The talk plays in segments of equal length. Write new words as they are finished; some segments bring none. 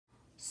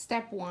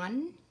Step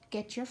 1,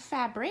 get your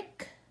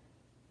fabric,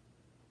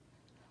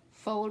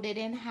 fold it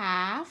in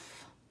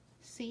half,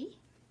 see?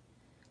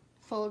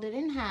 Fold it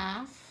in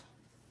half,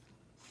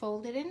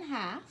 fold it in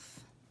half.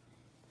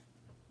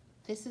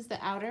 This is the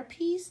outer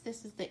piece,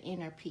 this is the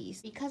inner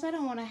piece. Because I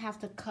don't want to have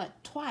to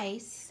cut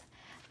twice,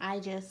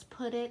 I just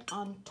put it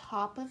on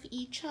top of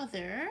each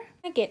other.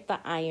 I get the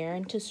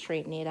iron to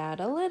straighten it out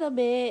a little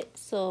bit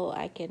so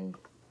I can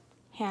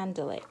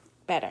handle it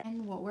better.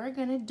 And what we're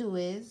gonna do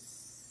is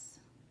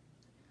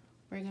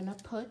we're gonna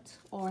put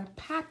our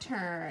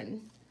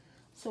pattern.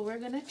 So we're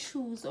gonna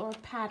choose our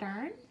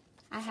pattern.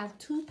 I have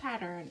two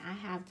patterns. I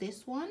have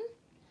this one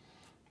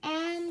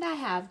and I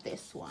have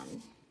this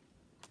one.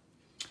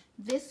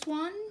 This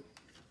one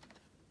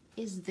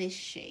is this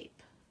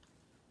shape,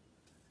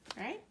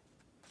 right?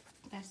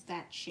 That's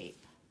that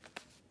shape.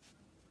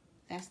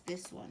 That's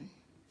this one.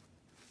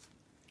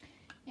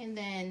 And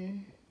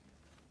then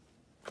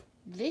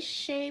this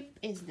shape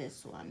is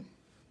this one.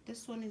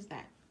 This one is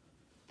that.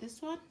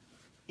 This one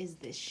is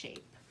this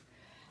shape.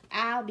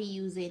 I'll be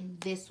using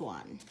this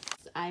one.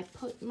 I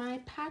put my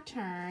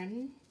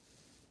pattern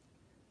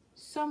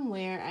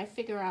somewhere. I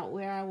figure out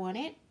where I want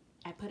it.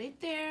 I put it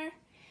there,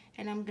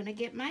 and I'm gonna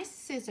get my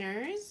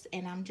scissors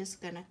and I'm just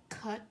gonna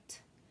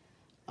cut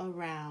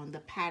around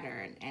the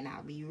pattern, and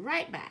I'll be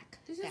right back.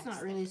 This is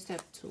not really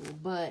step 2,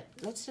 but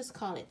let's just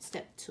call it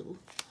step 2.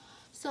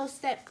 So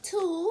step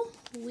 2,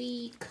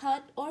 we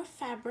cut our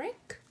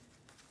fabric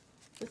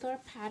with our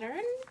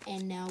pattern,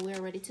 and now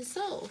we're ready to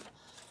sew.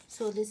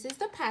 So this is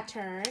the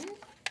pattern,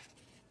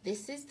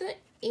 this is the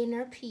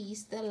inner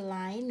piece, the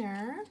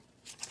liner,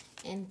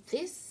 and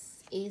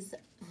this is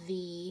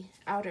the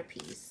outer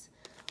piece.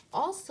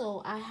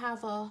 Also, I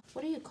have a,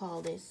 what do you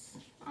call this?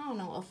 I don't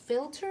know, a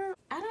filter?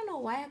 I don't know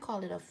why I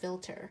call it a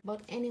filter, but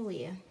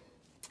anyway,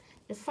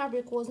 the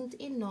fabric wasn't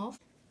enough.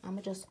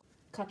 I'm just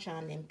cut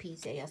on them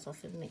pieces so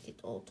to make it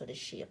all to the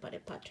shape of the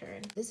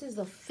pattern. This is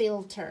a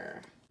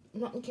filter.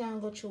 Nothing can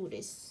go through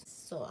this,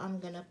 so I'm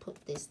gonna put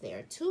this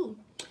there too.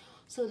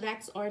 So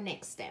that's our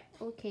next step.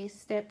 Okay,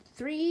 step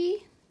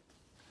 3,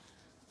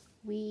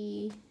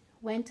 we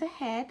went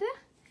ahead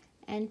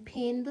and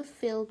pinned the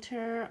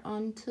filter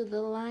onto the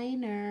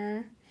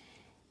liner,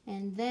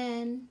 and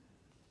then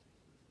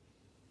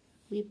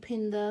we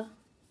pin the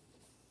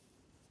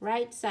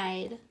right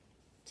side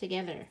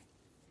together.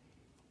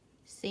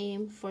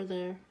 Same for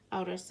the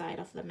outer side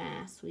of the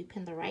mask. We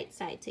pin the right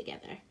side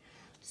together.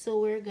 So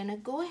we're gonna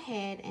go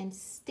ahead and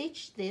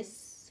stitch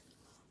this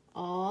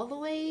all the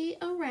way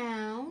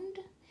around.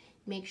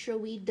 Make sure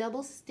we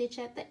double stitch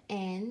at the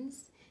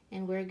ends,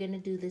 and we're gonna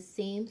do the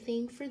same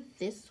thing for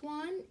this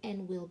one,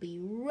 and we'll be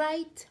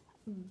right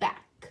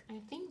back. I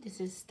think this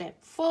is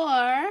step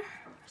 4.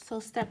 So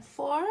step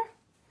 4,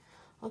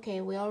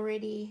 okay, we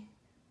already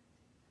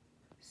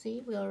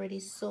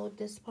sewed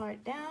this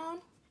part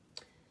down,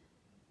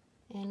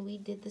 and we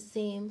did the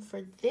same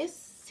for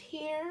this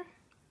here.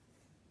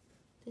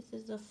 This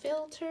is a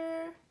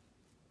filter.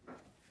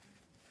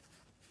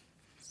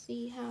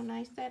 See how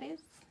nice that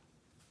is?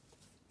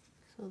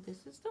 So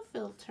this is the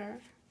filter.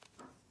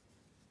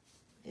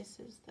 This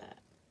is the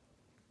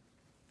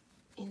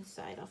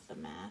inside of the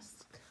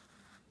mask.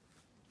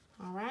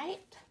 All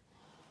right.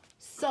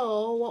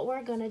 So what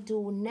we're gonna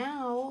do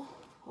now,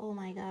 oh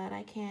my God,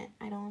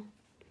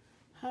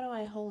 how do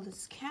I hold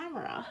this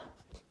camera?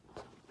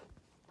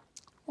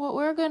 What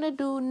we're gonna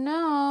do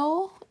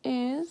now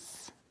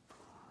is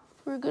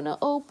we're gonna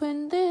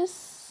open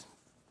this,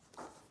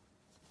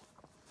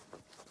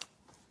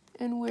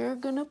 and we're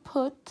gonna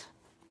put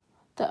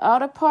the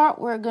outer part,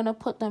 we're gonna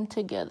put them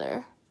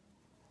together,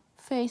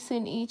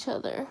 facing each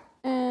other,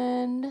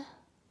 and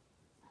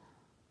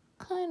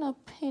kind of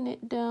pin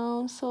it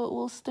down so it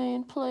will stay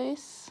in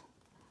place.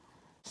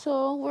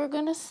 So we're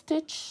gonna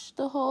stitch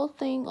the whole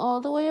thing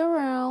all the way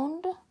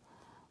around,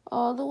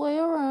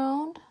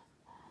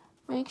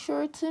 make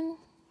sure it's in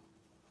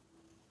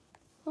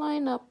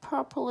line up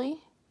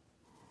properly,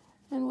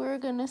 and we're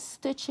gonna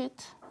stitch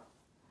it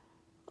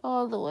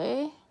all the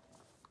way.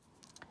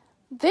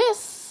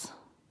 This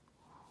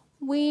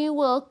we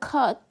will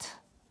cut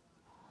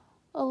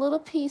a little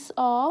piece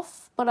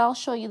off, but I'll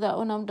show you that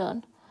when I'm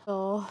done.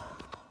 So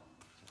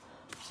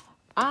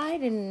I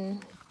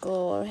didn't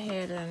go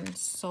ahead and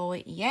sew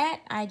it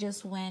yet. I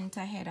just went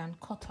ahead and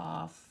cut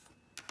off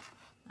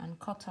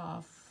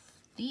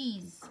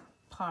these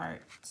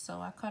parts.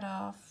 So I cut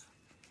off,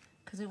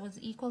 because it was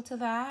equal to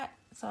that,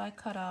 so I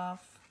cut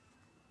off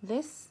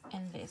this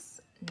and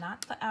this,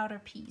 not the outer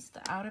piece.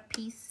 The outer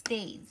piece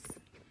stays.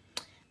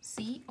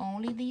 See,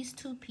 only these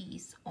two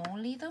pieces,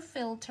 only the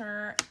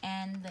filter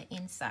and the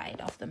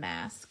inside of the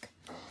mask.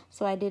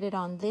 So I did it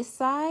on this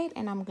side,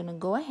 and I'm gonna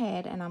go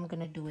ahead and I'm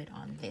gonna do it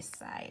on this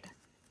side.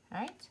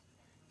 All right,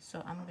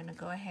 so I'm gonna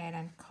go ahead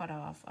and cut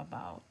off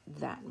about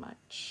that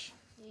much.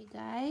 Hey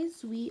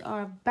guys, we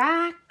are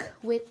back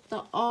with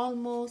the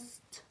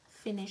almost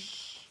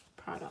finished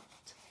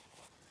product.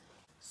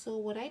 So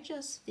what I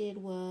just did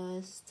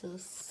was to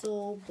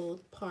sew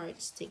both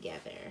parts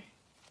together.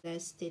 I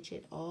stitch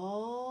it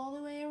all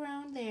the way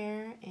around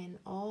there and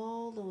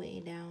all the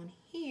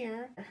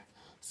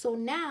So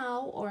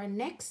now our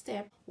next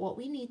step, what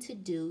we need to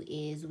do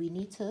is we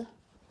need to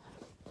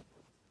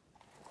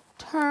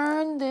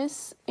turn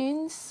this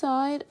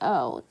inside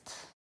out.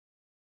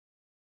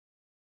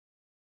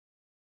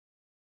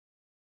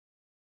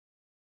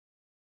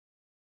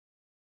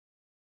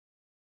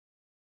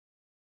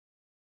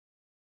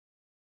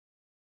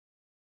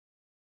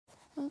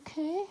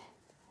 Okay,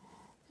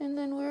 and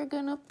then we're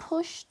gonna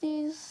push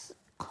the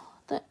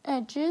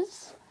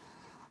edges.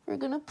 We're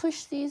gonna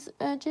push these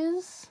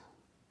edges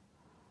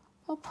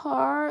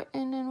apart,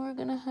 and then we're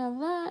gonna have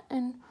that,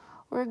 and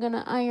we're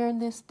gonna iron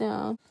this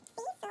down.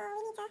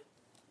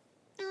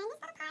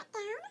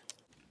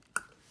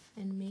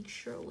 And make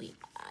sure we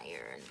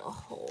iron the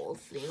whole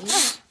thing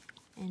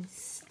and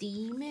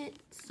steam it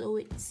so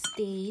it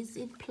stays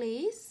in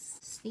place.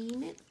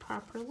 Steam it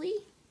properly.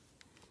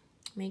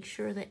 Make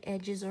sure the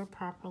edges are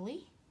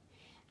properly.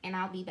 And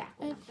I'll be back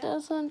when I'm done. It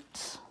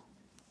doesn't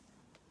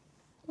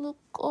look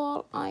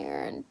all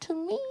ironed to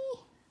me.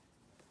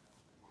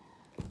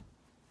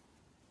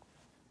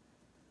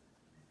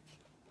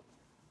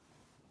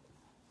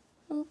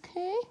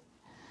 Okay.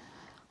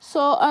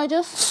 So I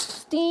just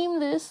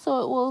steamed this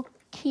so it will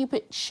keep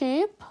its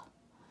shape.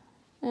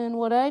 And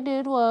what I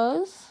did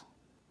was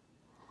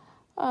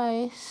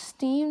I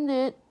steamed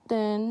it,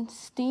 then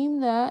steam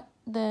that,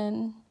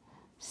 then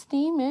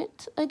steam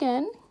it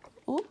again.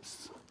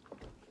 Oops.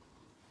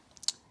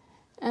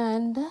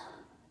 And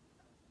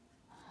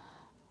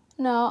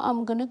now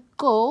I'm gonna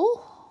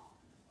go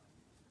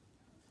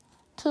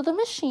to the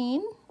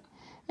machine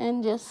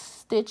and just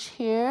stitch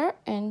here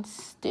and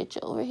stitch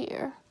over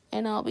here.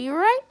 And I'll be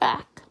right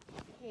back.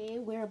 Okay,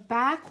 we're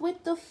back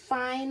with the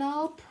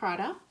final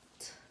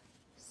product.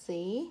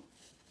 See?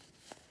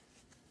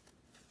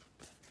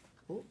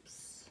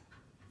 Oops.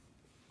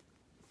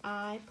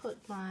 I put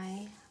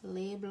my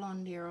label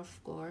on there,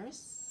 of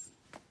course.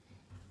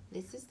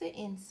 This is the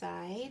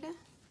inside.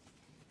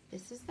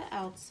 This is the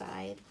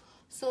outside.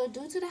 So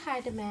due to the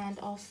high demand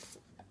of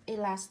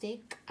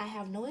elastic, I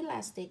have no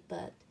elastic,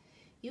 but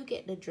you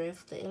get the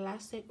drift. The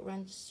elastic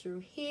runs through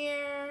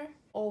here,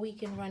 or we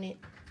can run it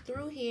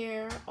through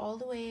here, all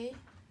the way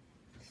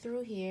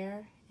through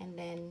here, and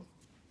then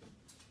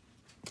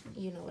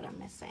you know what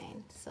I'm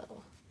saying.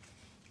 So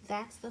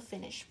that's the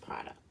finished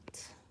product.